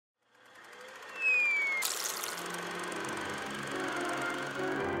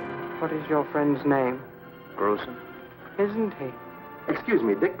What is your friend's name? Gruesome. Isn't he? Excuse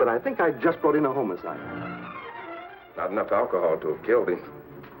me, Dick, but I think I just brought in a homicide. Not enough alcohol to have killed him.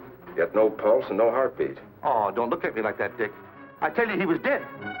 Yet no pulse and no heartbeat. Oh, don't look at me like that, Dick. I tell you, he was dead.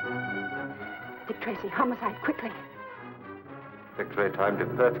 Dick Tracy, homicide, quickly. X-ray timed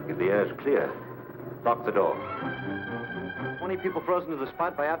it perfectly. The air's clear. Lock the door. 20 people frozen to the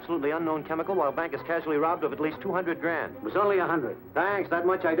spot by absolutely unknown chemical while bank is casually robbed of at least 200 grand. It was only 100. Thanks, that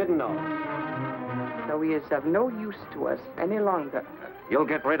much I didn't know. So he is of no use to us any longer. You'll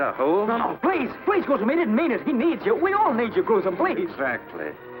get rid of who? No, please, Gruesome, he didn't mean it. He needs you. We all need you, Gruesome, please. Exactly.